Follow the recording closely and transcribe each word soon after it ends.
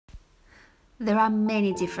There are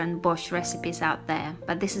many different borscht recipes out there,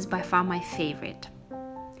 but this is by far my favorite.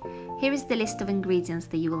 Here is the list of ingredients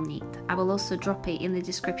that you will need. I will also drop it in the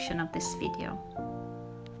description of this video.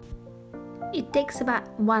 It takes about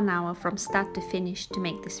 1 hour from start to finish to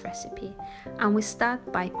make this recipe, and we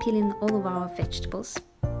start by peeling all of our vegetables.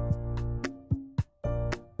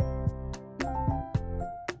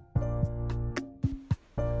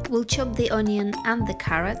 We'll chop the onion and the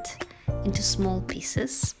carrot into small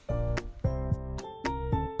pieces.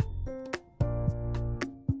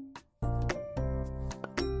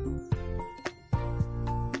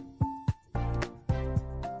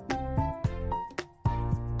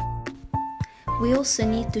 We also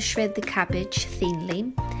need to shred the cabbage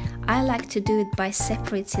thinly. I like to do it by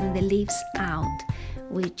separating the leaves out,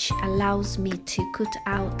 which allows me to cut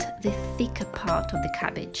out the thicker part of the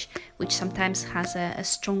cabbage, which sometimes has a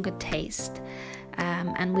stronger taste,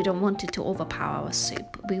 and we don't want it to overpower our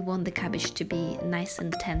soup. We want the cabbage to be nice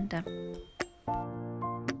and tender.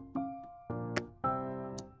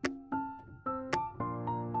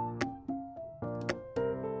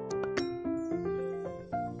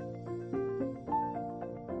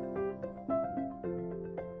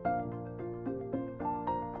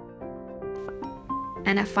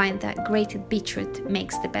 And I find that grated beetroot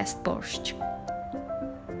makes the best borscht.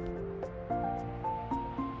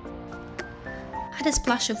 Add a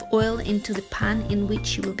splash of oil into the pan in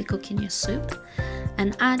which you will be cooking your soup,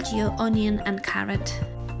 and add your onion and carrot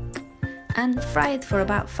and fry it for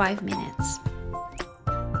about 5 minutes.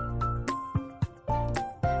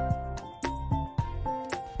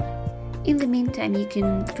 In the meantime, you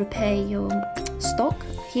can prepare your stock.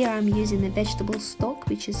 Here I'm using a vegetable stock,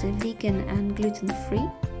 which is a vegan and gluten-free.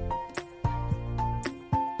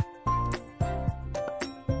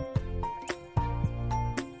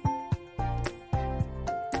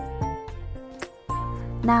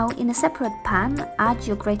 Now, in a separate pan, add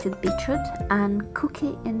your grated beetroot and cook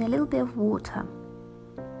it in a little bit of water.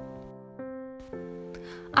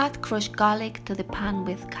 Add crushed garlic to the pan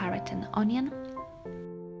with carrot and onion.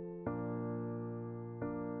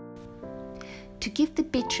 To give the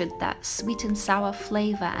beetroot that sweet and sour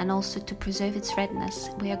flavour and also to preserve its redness,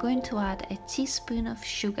 we are going to add a teaspoon of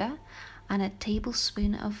sugar and a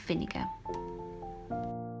tablespoon of vinegar.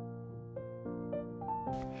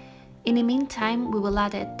 In the meantime, we will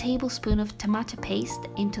add a tablespoon of tomato paste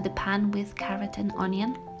into the pan with carrot and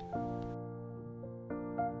onion.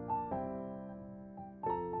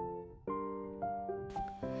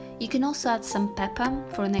 You can also add some pepper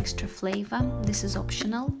for an extra flavour. This is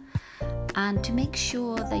optional. And to make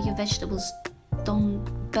sure that your vegetables don't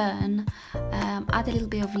burn, add a little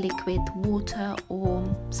bit of liquid, water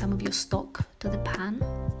or some of your stock to the pan.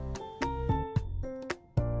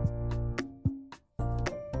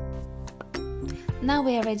 Now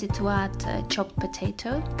we are ready to add chopped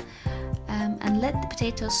potato, and let the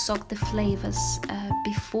potatoes soak the flavours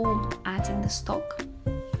before adding the stock.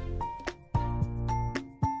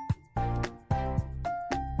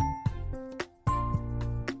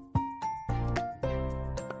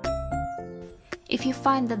 If you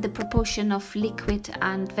find that the proportion of liquid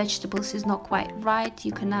and vegetables is not quite right,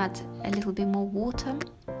 you can add a little bit more water.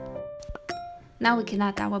 Now we can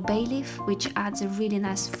add our bay leaf, which adds a really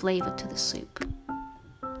nice flavour to the soup.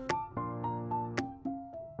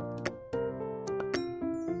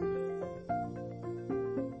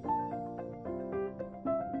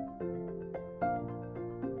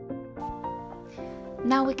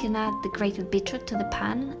 Now we can add the grated beetroot to the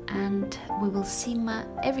pan, and we will simmer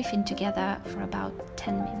everything together for about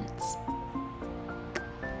 10 minutes.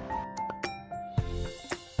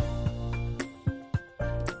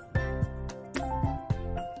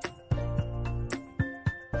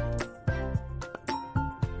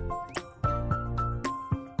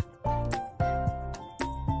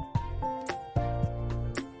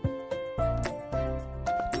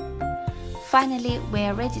 Finally, we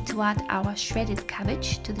are ready to add our shredded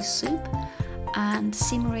cabbage to the soup and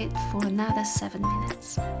simmer it for another 7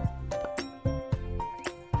 minutes.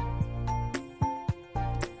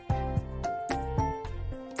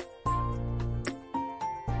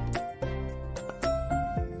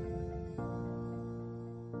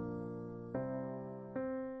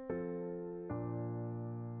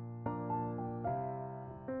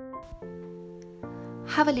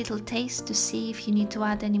 Have a little taste to see if you need to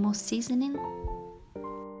add any more seasoning,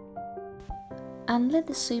 and let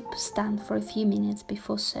the soup stand for a few minutes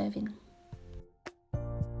before serving.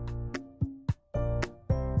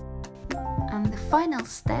 And the final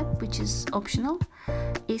step, which is optional,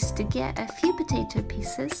 is to get a few potato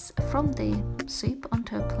pieces from the soup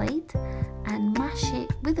onto a plate and mash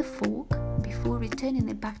it with a fork before returning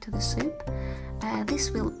it back to the soup.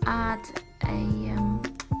 This will add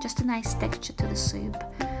just a nice texture to the soup.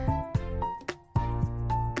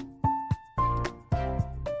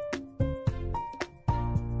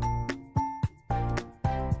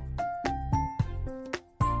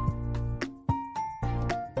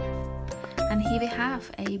 And here we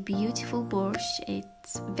have a beautiful borscht.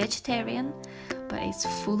 It's vegetarian, but it's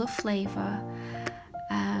full of flavour.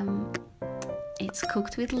 It's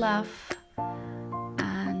cooked with love,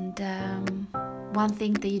 and one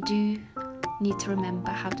thing that you do need to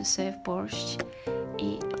remember how to serve borscht,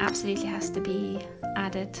 it absolutely has to be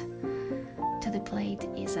added to the plate,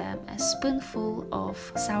 is a spoonful of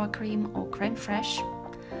sour cream or creme fraiche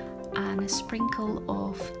and a sprinkle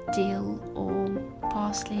of dill or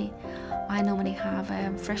parsley. I normally have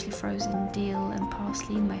freshly frozen dill and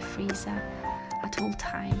parsley in my freezer at all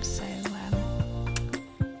times, so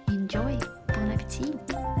enjoy. Bon appetit!